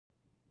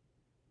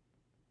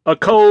A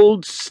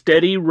cold,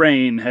 steady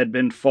rain had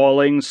been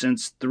falling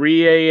since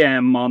 3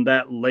 a.m. on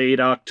that late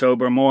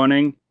October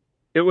morning.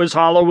 It was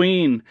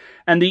Halloween,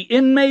 and the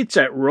inmates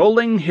at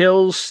Rolling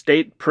Hills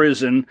State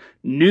Prison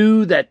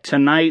knew that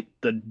tonight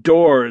the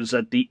doors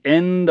at the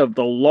end of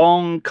the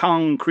long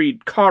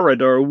concrete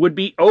corridor would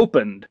be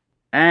opened,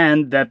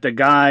 and that the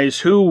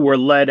guys who were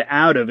led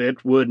out of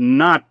it would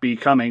not be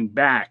coming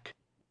back.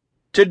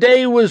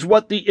 Today was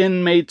what the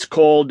inmates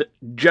called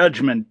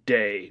Judgment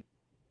Day.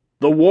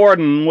 The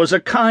warden was a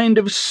kind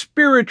of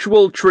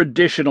spiritual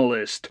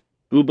traditionalist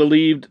who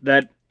believed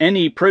that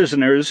any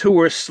prisoners who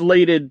were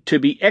slated to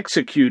be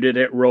executed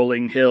at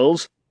Rolling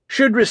Hills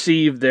should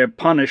receive their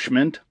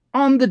punishment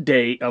on the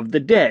Day of the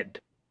Dead.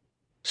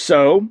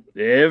 So,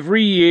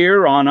 every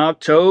year on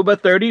October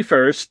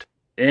 31st,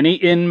 any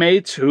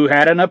inmates who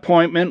had an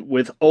appointment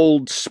with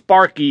old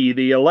Sparky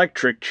the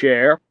electric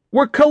chair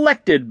were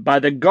collected by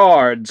the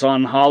guards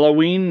on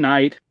Halloween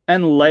night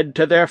and led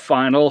to their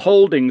final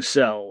holding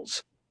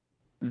cells.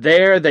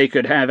 There they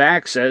could have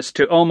access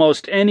to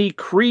almost any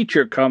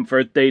creature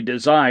comfort they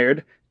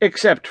desired,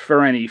 except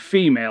for any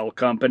female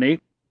company,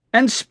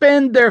 and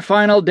spend their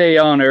final day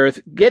on Earth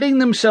getting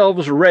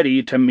themselves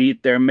ready to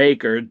meet their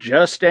Maker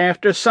just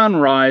after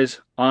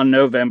sunrise on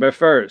November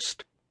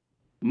 1st.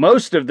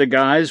 Most of the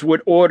guys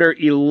would order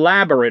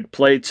elaborate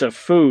plates of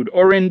food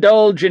or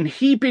indulge in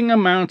heaping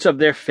amounts of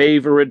their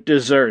favorite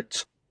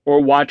desserts,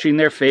 or watching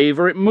their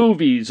favorite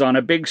movies on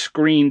a big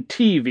screen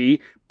TV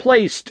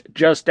placed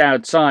just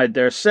outside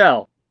their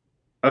cell.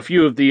 A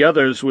few of the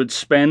others would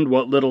spend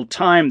what little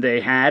time they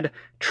had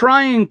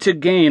trying to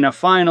gain a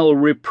final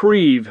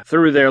reprieve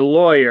through their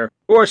lawyer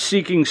or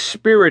seeking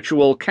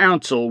spiritual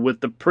counsel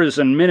with the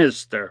prison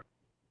minister.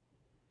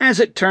 As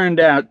it turned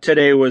out,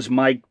 today was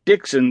Mike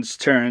Dixon's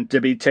turn to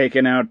be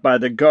taken out by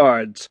the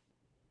guards.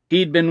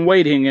 He'd been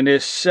waiting in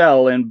his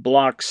cell in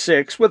Block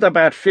 6 with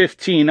about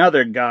 15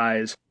 other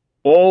guys,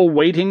 all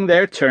waiting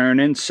their turn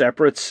in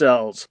separate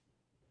cells.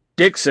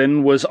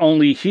 Dixon was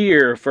only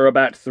here for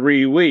about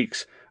 3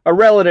 weeks, a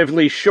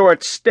relatively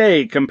short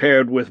stay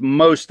compared with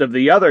most of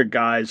the other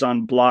guys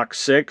on Block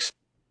 6,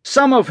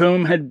 some of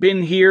whom had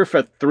been here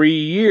for 3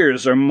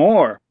 years or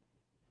more.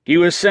 He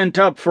was sent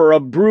up for a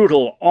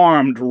brutal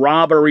armed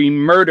robbery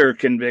murder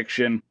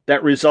conviction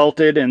that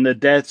resulted in the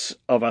deaths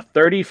of a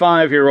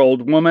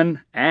 35-year-old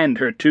woman and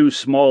her 2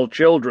 small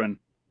children.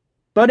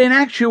 But in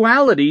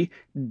actuality,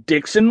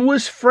 Dixon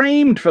was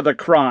framed for the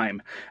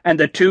crime, and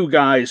the 2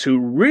 guys who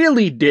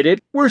really did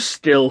it were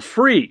still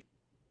free.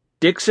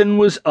 Dixon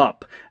was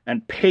up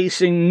and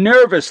pacing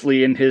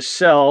nervously in his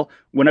cell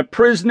when a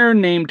prisoner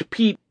named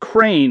Pete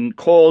Crane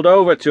called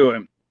over to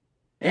him.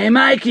 "Hey,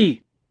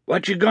 Mikey,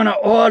 what you gonna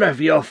order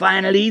for your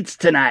final eats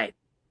tonight?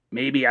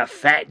 Maybe a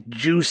fat,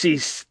 juicy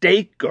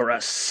steak or a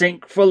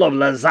sink full of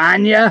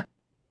lasagna?"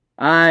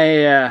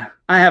 I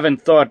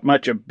haven't thought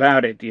much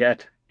about it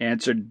yet,"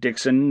 answered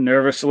Dixon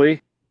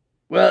nervously.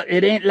 "Well,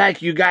 it ain't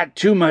like you got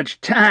too much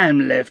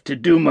time left to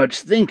do much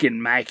thinking,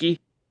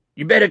 Mikey.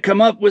 You better come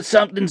up with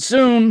something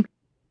soon.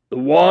 The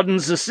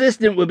warden's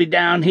assistant will be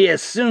down here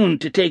soon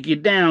to take you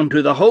down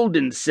to the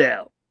holding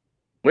cell."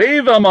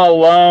 "Leave him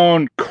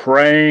alone,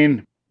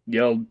 Crane,"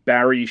 yelled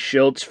Barry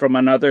Schultz from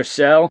another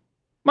cell.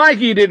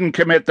 "Mikey didn't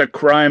commit the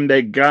crime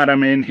they got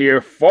him in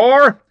here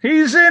for.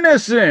 He's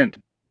innocent."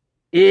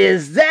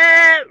 "Is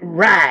that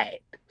right?"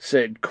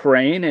 said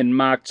Crane in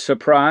mock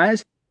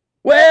surprise.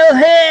 "Well,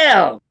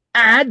 hell,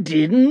 I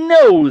didn't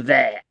know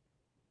that.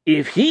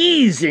 If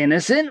he's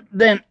innocent,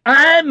 then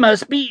I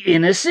must be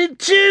innocent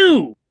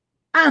too.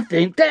 I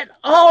think that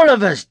all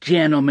of us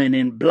gentlemen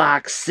in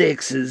Block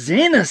 6 is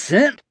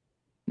innocent.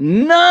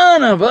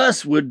 None of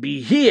us would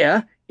be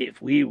here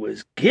if we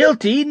was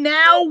guilty,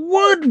 now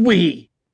would we?"